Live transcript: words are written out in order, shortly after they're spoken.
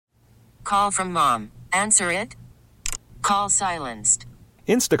Call from mom. Answer it. Call silenced.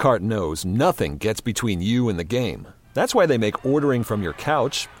 Instacart knows nothing gets between you and the game. That's why they make ordering from your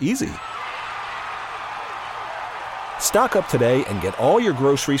couch easy. Stock up today and get all your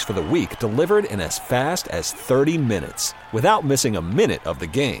groceries for the week delivered in as fast as 30 minutes without missing a minute of the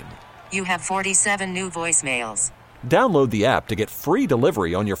game. You have 47 new voicemails. Download the app to get free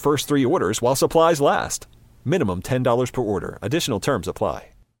delivery on your first 3 orders while supplies last. Minimum $10 per order. Additional terms apply.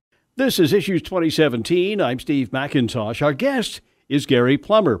 This is Issues 2017. I'm Steve McIntosh. Our guest is Gary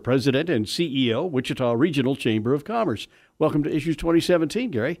Plummer, President and CEO, Wichita Regional Chamber of Commerce. Welcome to Issues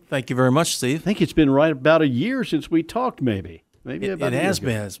 2017, Gary. Thank you very much, Steve. I think it's been right about a year since we talked, maybe. It has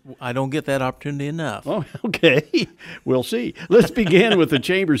been. I don't get that opportunity enough. Oh, okay. We'll see. Let's begin with the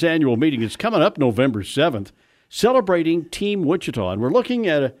Chamber's annual meeting. It's coming up November 7th, celebrating Team Wichita. And we're looking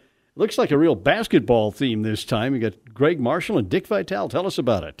at looks like a real basketball theme this time. We got Greg Marshall and Dick Vitale. Tell us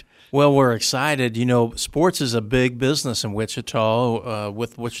about it. Well, we're excited. You know, sports is a big business in Wichita,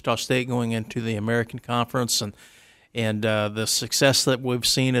 with Wichita State going into the American Conference and the success that we've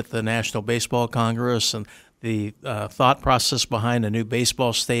seen at the National Baseball Congress and the thought process behind a new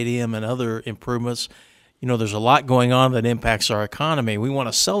baseball stadium and other improvements. You know, there's a lot going on that impacts our economy. We want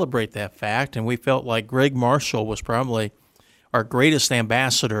to celebrate that fact, and we felt like Greg Marshall was probably our greatest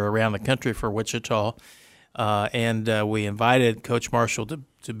ambassador around the country for Wichita. And we invited Coach Marshall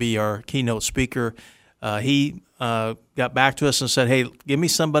to be our keynote speaker. He got back to us and said, hey, give me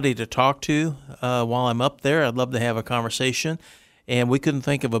somebody to talk to while I'm up there. I'd love to have a conversation. And we couldn't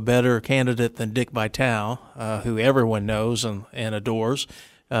think of a better candidate than Dick Vitale, who everyone knows and adores,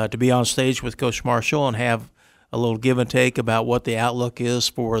 to be on stage with Coach Marshall and have a little give and take about what the outlook is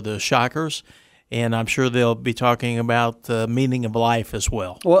for the Shockers. And I'm sure they'll be talking about the meaning of life as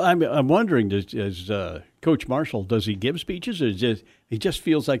well. Well, I'm wondering, does Coach Marshall, does he give speeches, or he just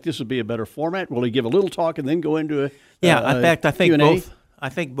feels like this would be a better format? Will he give a little talk and then go into a in fact, I think Q&A? I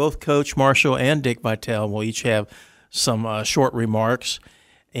think both Coach Marshall and Dick Vitale will each have some short remarks.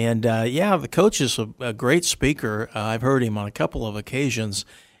 And the coach is a great speaker. I've heard him on a couple of occasions,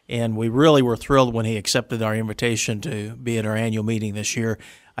 and we really were thrilled when he accepted our invitation to be at our annual meeting this year.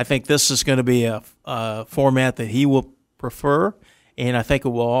 I think this is going to be a format that he will prefer, and I think it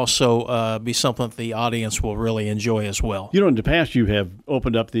will also be something that the audience will really enjoy as well. You know, in the past you have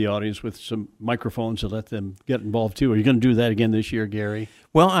opened up the audience with some microphones to let them get involved too. Are you going to do that again this year, Gary?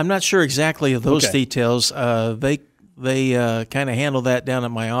 Well, I'm not sure exactly of those details. They kind of handle that down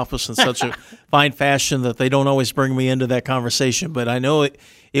at my office in such a fine fashion that they don't always bring me into that conversation. But I know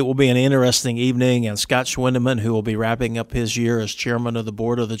it will be an interesting evening, and Scott Schwindeman, who will be wrapping up his year as chairman of the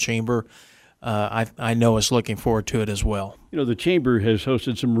board of the Chamber, I know is looking forward to it as well. You know, the Chamber has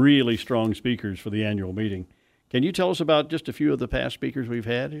hosted some really strong speakers for the annual meeting. Can you tell us about just a few of the past speakers we've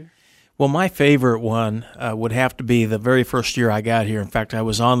had here? Well, my favorite one would have to be the very first year I got here. In fact, I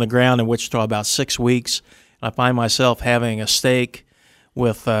was on the ground in Wichita about 6 weeks. I find myself having a steak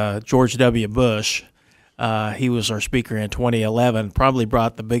with George W. Bush. He was our speaker in 2011, probably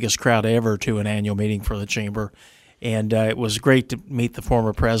brought the biggest crowd ever to an annual meeting for the Chamber. And it was great to meet the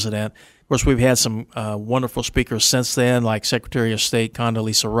former president. Of course, we've had some wonderful speakers since then, like Secretary of State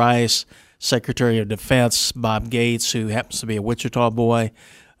Condoleezza Rice, Secretary of Defense Bob Gates, who happens to be a Wichita boy.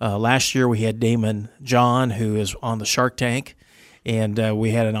 Last year we had Damon John, who is on the Shark Tank. And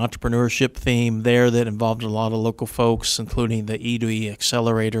we had an entrepreneurship theme there that involved a lot of local folks, including the E2E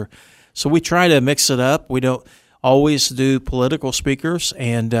Accelerator. So we try to mix it up. We don't always do political speakers,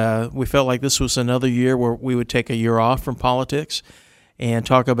 and we felt like this was another year where we would take a year off from politics and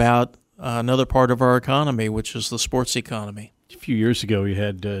talk about another part of our economy, which is the sports economy. A few years ago, you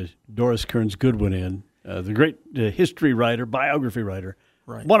had Doris Kearns Goodwin in, the great history writer, biography writer,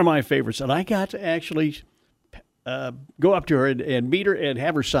 right. One of my favorites, and I got to actually go up to her and meet her and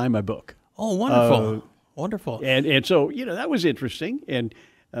have her sign my book. Oh, wonderful. Wonderful. And so, you know, that was interesting. And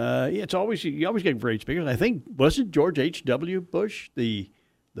it's always, you always get great speakers. I think, wasn't George H.W. Bush the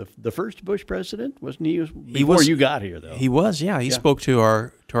first Bush president? Wasn't he? Before you got here, though. He was, yeah. He spoke to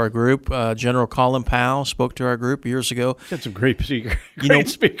our group. General Colin Powell spoke to our group years ago. Got some great speakers.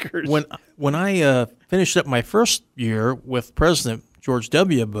 Speakers. When I finished up my first year with President George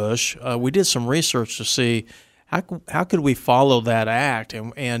W. Bush, we did some research to see how could we follow that act?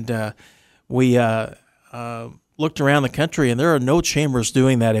 And we looked around the country, and there are no chambers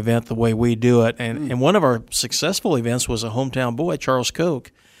doing that event the way we do it. And one of our successful events was a hometown boy, Charles Koch,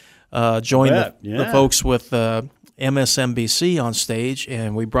 joined the folks with MSNBC on stage,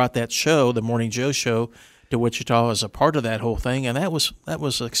 and we brought that show, the Morning Joe show, to Wichita as a part of that whole thing, and that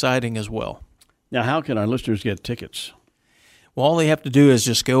was exciting as well. Now, how can our listeners get tickets? Well, all they have to do is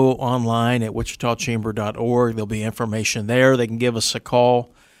just go online at wichitachamber.org. There'll be information there. They can give us a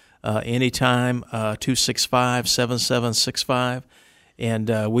call anytime, 265-7765,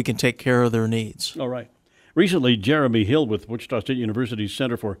 and we can take care of their needs. All right. Recently, Jeremy Hill with Wichita State University's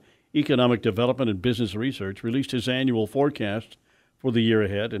Center for Economic Development and Business Research released his annual forecast for the year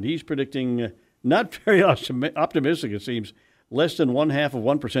ahead, and he's predicting not very optimistic, it seems, less than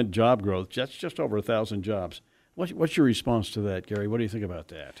 0.5% job growth. That's just over 1,000 jobs. What's your response to that, Gary? What do you think about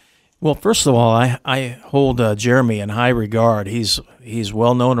that? Well, first of all, I hold Jeremy in high regard. He's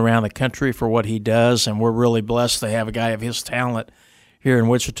well known around the country for what he does, and we're really blessed to have a guy of his talent here in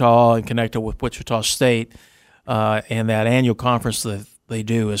Wichita and connected with Wichita State. And that annual conference that they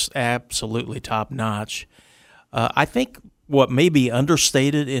do is absolutely top-notch. I think what may be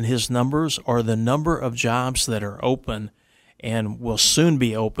understated in his numbers are the number of jobs that are open and will soon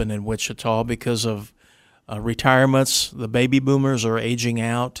be open in Wichita because of retirements. The baby boomers are aging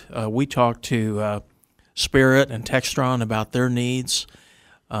out. We talked to Spirit and Textron about their needs.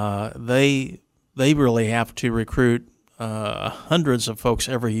 They really have to recruit hundreds of folks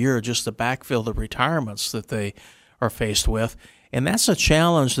every year just to backfill the retirements that they are faced with. And that's a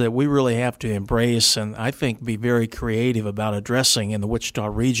challenge that we really have to embrace and I think be very creative about addressing in the Wichita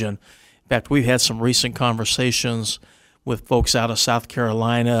region. In fact, we've had some recent conversations with folks out of South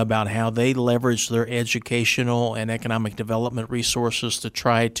Carolina about how they leverage their educational and economic development resources to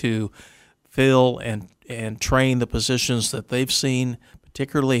try to fill and train the positions that they've seen,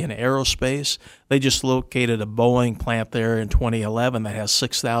 particularly in aerospace. They just located a Boeing plant there in 2011 that has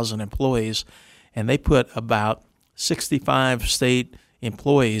 6,000 employees, and they put about 65 state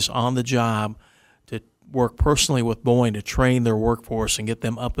employees on the job to work personally with Boeing to train their workforce and get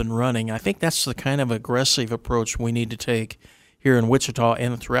them up and running. I think that's the kind of aggressive approach we need to take here in Wichita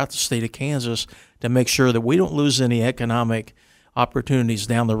and throughout the state of Kansas to make sure that we don't lose any economic opportunities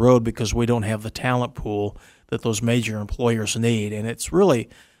down the road because we don't have the talent pool that those major employers need. And it's really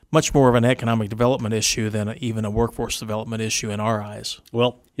much more of an economic development issue than even a workforce development issue in our eyes.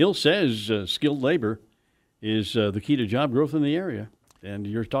 Well, Hill says skilled labor is the key to job growth in the area. And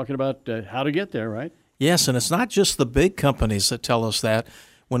you're talking about how to get there, right? Yes, and it's not just the big companies that tell us that.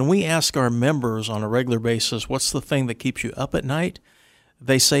 When we ask our members on a regular basis, what's the thing that keeps you up at night?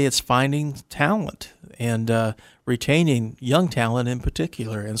 They say it's finding talent and retaining young talent in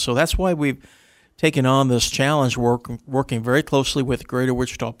particular. And so that's why we've taken on this challenge, working very closely with the Greater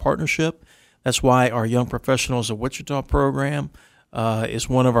Wichita Partnership. That's why our Young Professionals of Wichita program is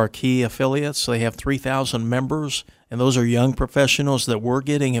one of our key affiliates. They have 3,000 members, and those are young professionals that we're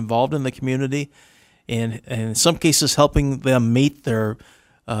getting involved in the community, and in some cases helping them meet their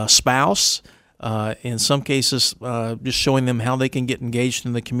spouse. In some cases, just showing them how they can get engaged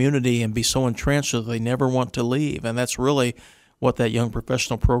in the community and be so entrenched that they never want to leave. And that's really what that Young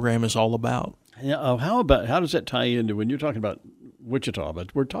Professional program is all about. Yeah, how does that tie into when you're talking about Wichita?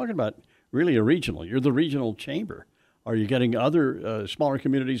 But we're talking about really a regional. You're the regional chamber. Are you getting other smaller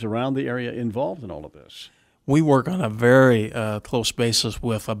communities around the area involved in all of this? We work on a very close basis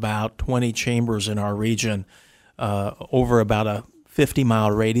with about 20 chambers in our region over about a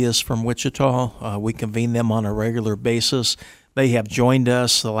 50-mile radius from Wichita. We convene them on a regular basis. They have joined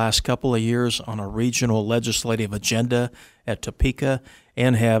us the last couple of years on a regional legislative agenda at Topeka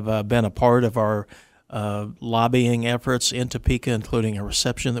and have been a part of our lobbying efforts in Topeka, including a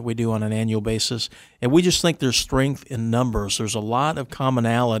reception that we do on an annual basis. And we just think there's strength in numbers. There's a lot of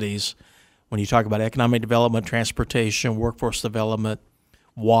commonalities when you talk about economic development, transportation, workforce development,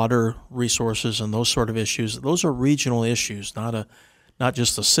 water resources, and those sort of issues. Those are regional issues, not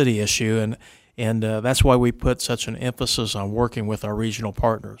just a city issue, and that's why we put such an emphasis on working with our regional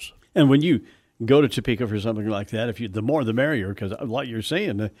partners. And when you go to Topeka for something like that, the more the merrier, because like you're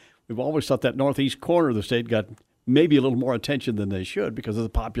saying, we've always thought that northeast corner of the state got maybe a little more attention than they should because of the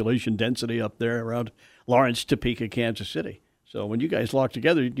population density up there around Lawrence, Topeka, Kansas City. So when you guys lock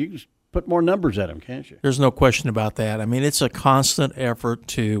together, you just put more numbers at them, can't you? There's no question about that. I mean, it's a constant effort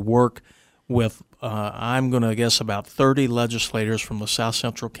to work with, I'm going to guess, about 30 legislators from the South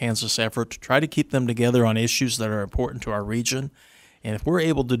Central Kansas effort to try to keep them together on issues that are important to our region. And if we're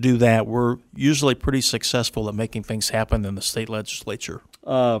able to do that, we're usually pretty successful at making things happen in the state legislature.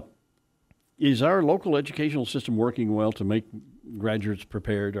 Is our local educational system working well to make graduates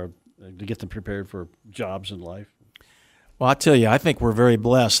prepared or to get them prepared for jobs in life? Well, I tell you, I think we're very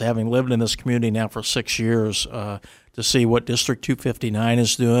blessed, having lived in this community now for 6 years, to see what District 259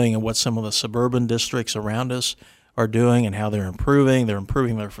 is doing and what some of the suburban districts around us are doing and how they're improving. They're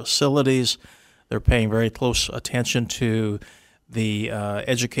improving their facilities. They're paying very close attention to the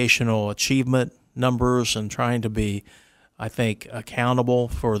educational achievement numbers and trying to be I think, accountable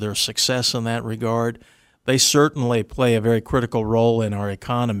for their success in that regard. They certainly play a very critical role in our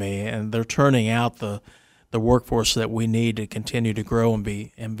economy, and they're turning out the workforce that we need to continue to grow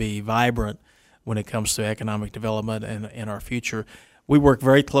and be vibrant when it comes to economic development and in our future. We work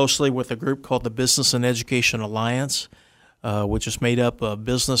very closely with a group called the Business and Education Alliance, which is made up of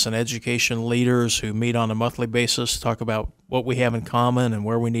business and education leaders who meet on a monthly basis to talk about what we have in common and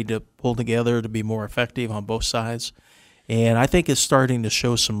where we need to pull together to be more effective on both sides. And I think it's starting to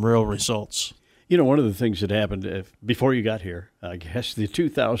show some real results. You know, one of the things that happened before you got here, I guess the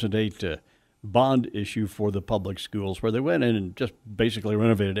 2008 bond issue for the public schools, where they went in and just basically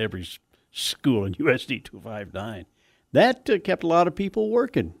renovated every school in USD 259. That kept a lot of people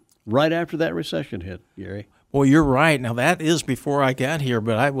working right after that recession hit, Gary. Well, you're right. Now, that is before I got here,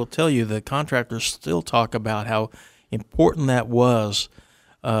 but I will tell you the contractors still talk about how important that was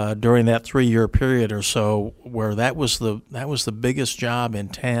during that 3-year period or so, where that was the biggest job in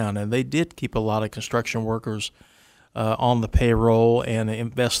town, and they did keep a lot of construction workers on the payroll and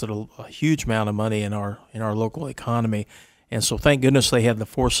invested a huge amount of money in our local economy. And so thank goodness they had the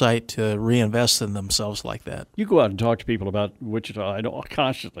foresight to reinvest in themselves like that. You go out and talk to people about Wichita, I know,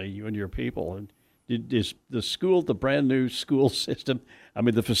 constantly, you and your people. And is the school, the brand new school system, I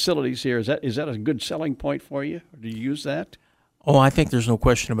mean, the facilities here, is that a good selling point for you? Do you use that? Oh, I think there's no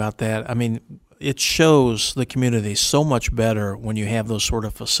question about that. I mean, it shows the community so much better when you have those sort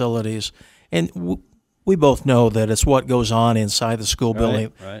of facilities. And we both know that it's what goes on inside the school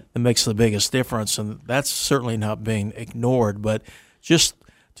building that makes the biggest difference, and that's certainly not being ignored. But just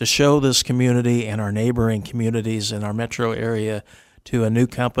to show this community and our neighboring communities in our metro area to a new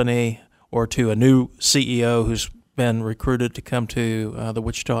company or to a new CEO who's been recruited to come to the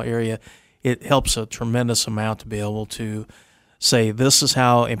Wichita area, it helps a tremendous amount to be able to say this is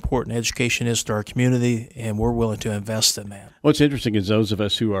how important education is to our community, and we're willing to invest in that. What's interesting is those of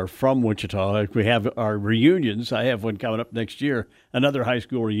us who are from Wichita, we have our reunions. I have one coming up next year, another high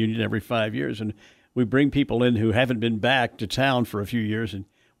school reunion every 5 years, and we bring people in who haven't been back to town for a few years, and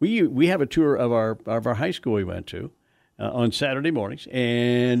we have a tour of our high school we went to on Saturday mornings,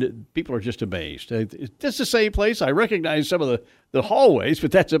 and people are just amazed. It's the same place. I recognize some of the hallways,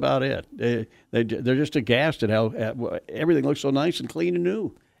 but that's about it. They're just aghast at how everything looks so nice and clean and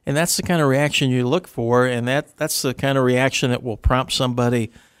new. And that's the kind of reaction you look for, and that's the kind of reaction that will prompt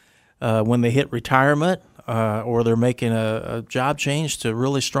somebody when they hit retirement or they're making a job change to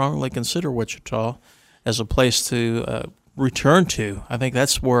really strongly consider Wichita as a place to return to. I think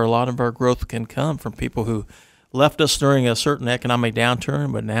that's where a lot of our growth can come from people who left us during a certain economic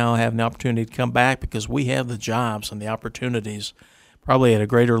downturn, but now have an opportunity to come back because we have the jobs and the opportunities probably at a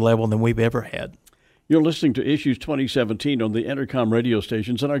greater level than we've ever had. You're listening to Issues 2017 on the Entercom radio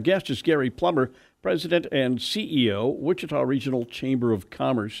stations, and our guest is Gary Plummer, President and CEO, Wichita Regional Chamber of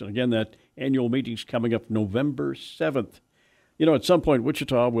Commerce. And again, that annual meeting's coming up November 7th. You know, at some point,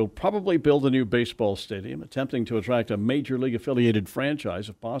 Wichita will probably build a new baseball stadium, attempting to attract a major league-affiliated franchise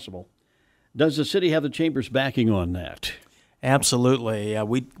if possible. Does the city have the chamber's backing on that? Absolutely.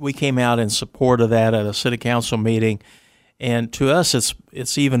 We came out in support of that at a city council meeting, and to us,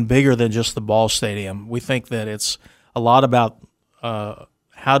 it's even bigger than just the ball stadium. We think that it's a lot about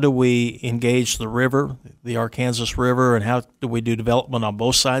how do we engage the river, the Arkansas River, and how do we do development on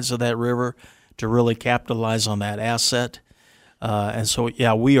both sides of that river to really capitalize on that asset. And so,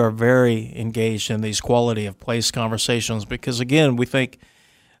 yeah, we are very engaged in these quality of place conversations because, again, we think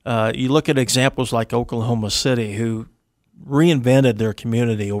you look at examples like Oklahoma City, who reinvented their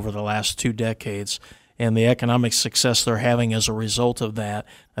community over the last 2 decades, and the economic success they're having as a result of that.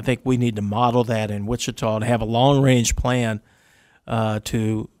 I think we need to model that in Wichita and have a long-range plan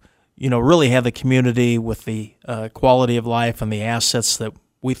to, really have the community with the quality of life and the assets that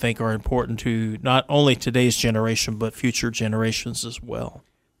we think are important to not only today's generation but future generations as well.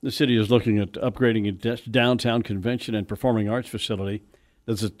 The city is looking at upgrading its downtown convention and performing arts facility.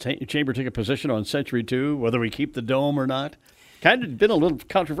 Does the chamber take a position on Century 2, whether we keep the dome or not? Kind of been a little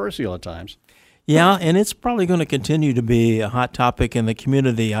controversial at times. Yeah, and it's probably going to continue to be a hot topic in the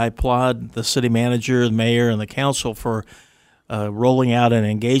community. I applaud the city manager, the mayor, and the council for rolling out an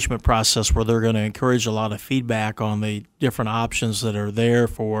engagement process where they're going to encourage a lot of feedback on the different options that are there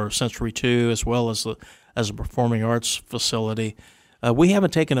for Century 2 as well as a performing arts facility. We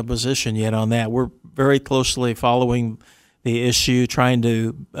haven't taken a position yet on that. We're very closely following the issue, trying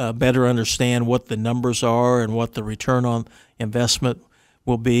to better understand what the numbers are and what the return on investment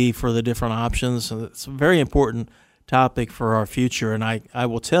will be for the different options. And it's a very important topic for our future. And I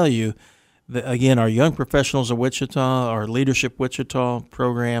will tell you that, again, our Young Professionals of Wichita, our Leadership Wichita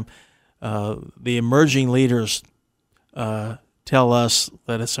program, the emerging leaders tell us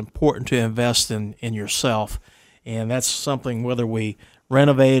that it's important to invest in yourself. And that's something, whether we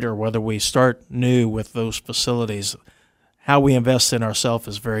renovate or whether we start new with those facilities, how we invest in ourselves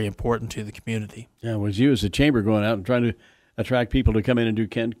is very important to the community. Yeah, was you as a chamber going out and trying to attract people to come in and do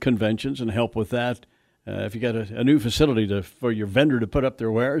conventions and help with that? If you got a new facility for your vendor to put up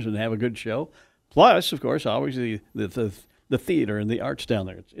their wares and have a good show. Plus, of course, always the theater and the arts down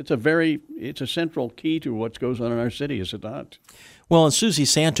there. It's a central key to what goes on in our city, is it not? Well, and Susie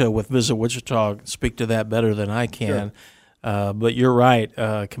Santo with Visit Wichita speak to that better than I can. Sure. But you're right.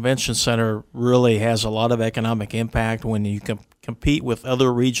 Convention Center really has a lot of economic impact when you compete with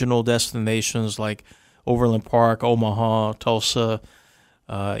other regional destinations like Overland Park, Omaha, Tulsa,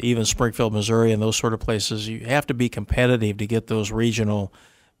 even Springfield, Missouri, and those sort of places. You have to be competitive to get those regional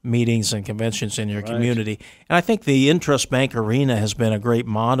meetings and conventions in your community. And I think the Intrust Bank Arena has been a great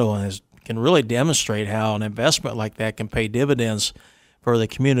model and can really demonstrate how an investment like that can pay dividends for the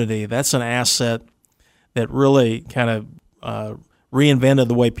community. That's an asset that really kind of reinvented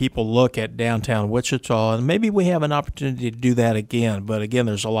the way people look at downtown Wichita, and maybe we have an opportunity to do that again. But again,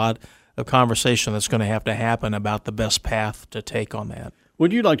 there's a lot of conversation that's going to happen about the best path to take on that.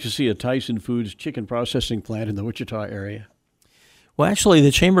 Would you like to see a Tyson Foods chicken processing plant in the Wichita area? Well, actually,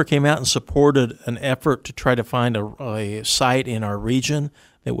 the Chamber came out and supported an effort to try to find a site in our region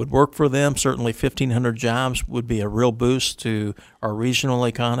that would work for them. Certainly 1,500 jobs would be a real boost to our regional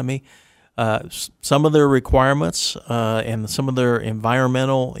economy. Some of their requirements and some of their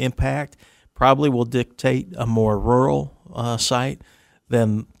environmental impact probably will dictate a more rural site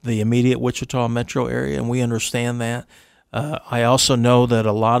than the immediate Wichita metro area, and we understand that. I also know that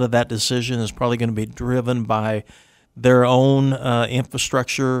a lot of that decision is probably going to be driven by their own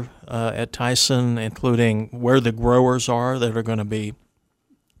infrastructure at Tyson, including where the growers are that are going to be,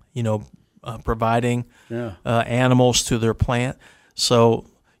 providing animals to their plant. So,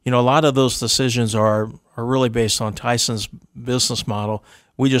 a lot of those decisions are really based on Tyson's business model.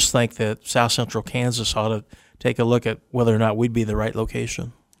 We just think that South Central Kansas ought to take a look at whether or not we'd be the right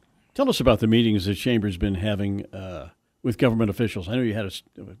location. Tell us about the meetings the Chamber's been having with government officials. I know you had,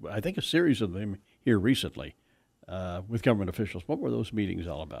 a series of them here recently with government officials. What were those meetings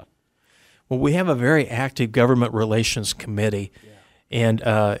all about? Well, we have a very active government relations committee, and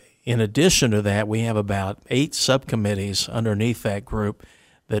in addition to that, we have about 8 subcommittees underneath that group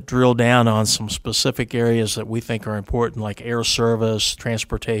that drill down on some specific areas that we think are important, like air service,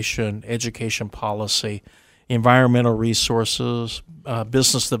 transportation, education policy, environmental resources,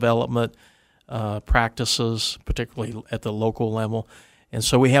 business development practices, particularly at the local level. And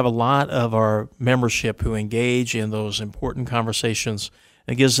so we have a lot of our membership who engage in those important conversations.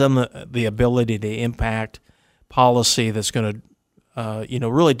 It gives them the ability to impact policy that's going to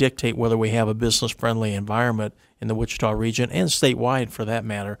really dictate whether we have a business-friendly environment in the Wichita region and statewide for that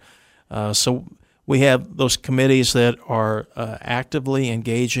matter. So we have those committees that are actively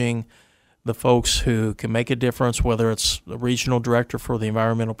engaging the folks who can make a difference, whether it's the regional director for the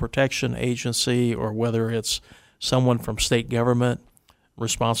Environmental Protection Agency or whether it's someone from state government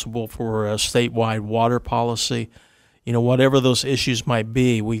responsible for a statewide water policy. Whatever those issues might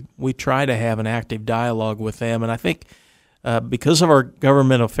be, we try to have an active dialogue with them. And I think because of our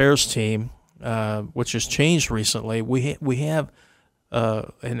government affairs team, which has changed recently, we have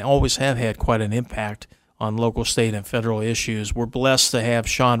and always have had quite an impact on local, state, and federal issues. We're blessed to have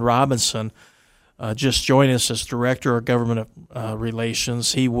Sean Robinson just join us as Director of Government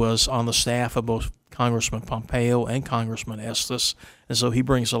Relations. He was on the staff of both Congressman Pompeo and Congressman Estes, and so he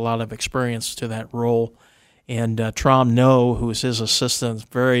brings a lot of experience to that role. And Trom No, who is his assistant,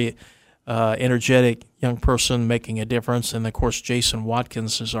 very energetic young person making a difference. And, of course, Jason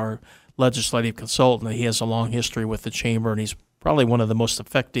Watkins is our legislative consultant. He has a long history with the Chamber, and he's probably one of the most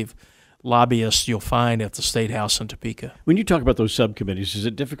effective lobbyists you'll find at the State House in Topeka. When you talk about those subcommittees, is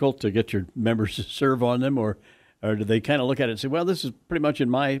it difficult to get your members to serve on them, or do they kind of look at it and say, well, this is pretty much in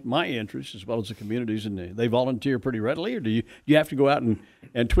my interest as well as the communities, and they volunteer pretty readily, or do you have to go out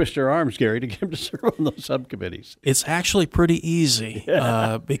and twist their arms, Gary, to get them to serve on those subcommittees? It's actually pretty easy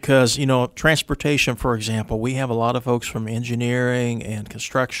because, transportation, for example, we have a lot of folks from engineering and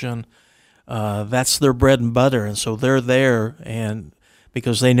construction. That's their bread and butter, and so they're there and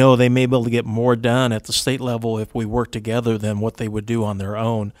because they know they may be able to get more done at the state level if we work together than what they would do on their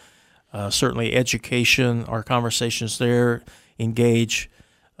own. Certainly education, our conversations there engage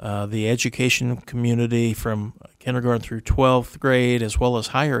the education community from kindergarten through 12th grade as well as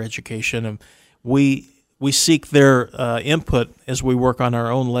higher education. And we seek their input as we work on our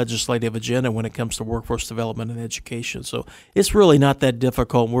own legislative agenda when it comes to workforce development and education. So it's really not that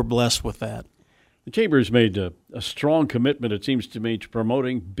difficult, and we're blessed with that. The Chamber has made a strong commitment, it seems to me, to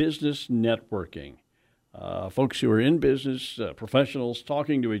promoting business networking. Folks who are in business, professionals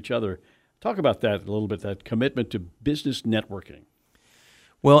talking to each other. Talk about that a little bit, that commitment to business networking.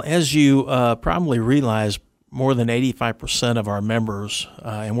 Well, as you probably realize, more than 85% of our members,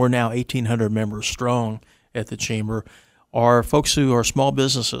 and we're now 1,800 members strong at the Chamber, are folks who are small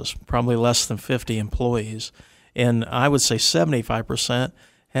businesses, probably less than 50 employees. And I would say 75%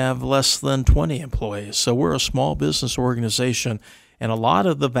 have less than 20 employees. So we're a small business organization, and a lot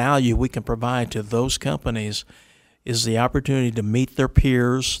of the value we can provide to those companies is the opportunity to meet their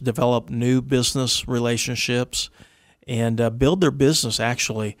peers, develop new business relationships, and build their business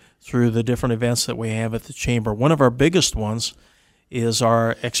actually through the different events that we have at the Chamber. One of our biggest ones is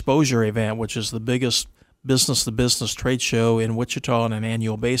our exposure event, which is the biggest business-to-business trade show in Wichita on an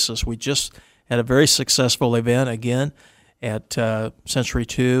annual basis. We just had a very successful event again at Century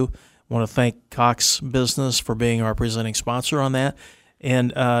 2. I want to thank Cox Business for being our presenting sponsor on that.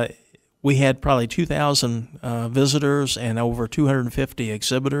 And we had probably 2,000 visitors and over 250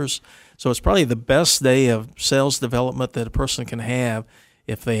 exhibitors. So it's probably the best day of sales development that a person can have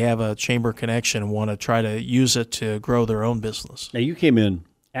if they have a Chamber connection and want to try to use it to grow their own business. Now, you came in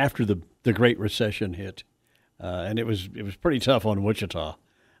after the Great Recession hit, and it was pretty tough on Wichita.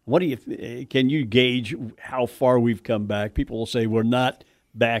 What do you can you gauge how far we've come back? People will say we're not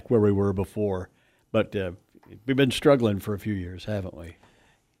back where we were before, but we've been struggling for a few years, haven't we?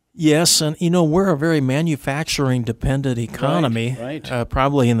 Yes, and we're a very manufacturing-dependent economy, right.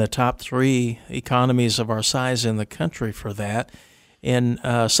 Probably in the top 3 economies of our size in the country for that. And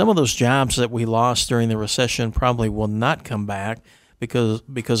some of those jobs that we lost during the recession probably will not come back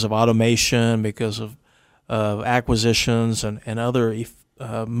because of automation, because of acquisitions and other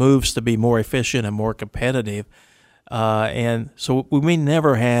moves to be more efficient and more competitive. And so we may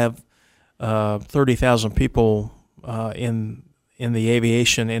never have 30,000 people in the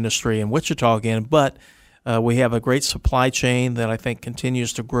aviation industry in Wichita again, but we have a great supply chain that I think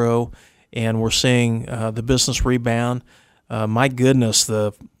continues to grow, and we're seeing the business rebound. My goodness,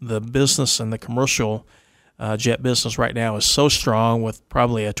 the business and the commercial jet business right now is so strong with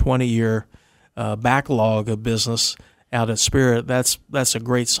probably a 20-year backlog of business out at Spirit. That's a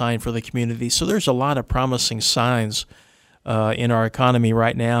great sign for the community. So there's a lot of promising signs in our economy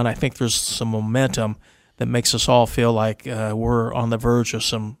right now, and I think there's some momentum that makes us all feel like we're on the verge of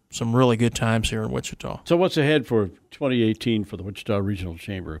some really good times here in Wichita. So what's ahead for 2018 for the Wichita Regional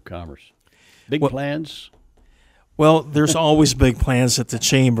Chamber of Commerce? Big plans? Well, there's always big plans at the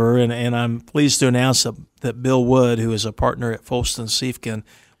Chamber, and I'm pleased to announce that Bill Wood, who is a partner at Folston Siefkin,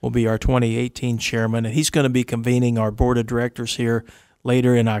 will be our 2018 chairman, and he's going to be convening our board of directors here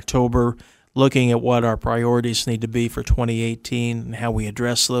later in October, looking at what our priorities need to be for 2018 and how we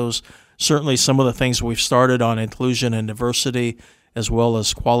address those. Certainly some of the things we've started on inclusion and diversity, as well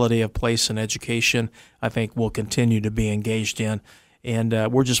as quality of place and education, I think we'll continue to be engaged in. And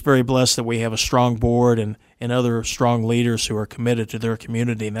we're just very blessed that we have a strong board and other strong leaders who are committed to their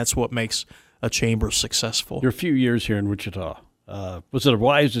community, and that's what makes a chamber successful. Your few years here in Wichita, was it a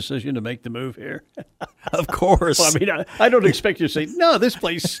wise decision to make the move here? Of course. Well, I mean, I don't expect you to say, no, this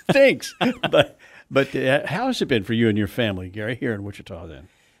place stinks. but how has it been for you and your family, Gary, here in Wichita then?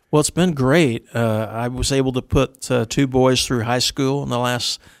 Well, it's been great. I was able to put 2 boys through high school in the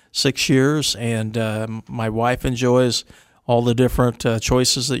last 6 years, and my wife enjoys all the different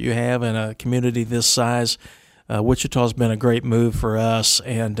choices that you have in a community this size. Wichita's been a great move for us,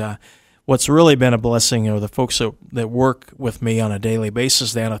 and what's really been a blessing are the folks that work with me on a daily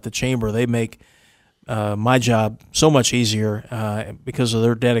basis down at the Chamber. They make my job so much easier because of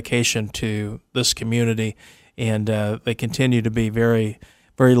their dedication to this community, and they continue to be very,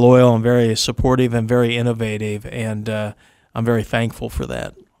 very loyal and very supportive and very innovative, and I'm very thankful for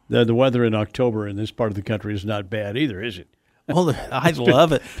that. The weather in October in this part of the country is not bad either, is it? Well, I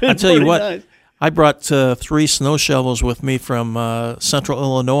love it. I tell you what, nice. I brought 3 snow shovels with me from central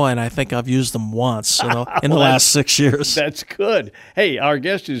Illinois, and I think I've used them once in the last 6 years. That's good. Hey, our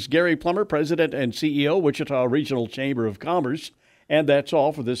guest is Gary Plummer, President and CEO, Wichita Regional Chamber of Commerce. And that's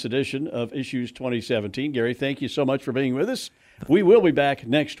all for this edition of Issues 2017. Gary, thank you so much for being with us. We will be back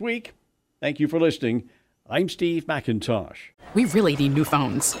next week. Thank you for listening. I'm Steve McIntosh. We really need new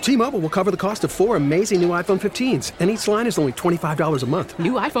phones. T-Mobile will cover the cost of 4 amazing new iPhone 15s, and each line is only $25 a month.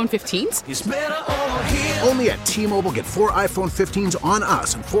 New iPhone 15s? It's better over here. Only at T-Mobile, get 4 iPhone 15s on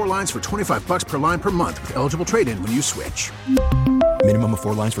us and 4 lines for $25 per line per month with eligible trade-in when you switch. Minimum of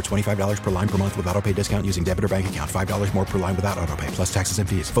 4 lines for $25 per line per month with autopay discount using debit or bank account. $5 more per line without autopay, plus taxes and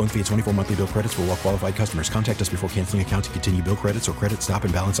fees. Phone fee at 24 monthly bill credits for well-qualified customers. Contact us before canceling account to continue bill credits or credit stop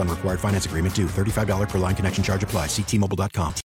and balance on required finance agreement due. $35 per line connection charge applies. See T-Mobile.com.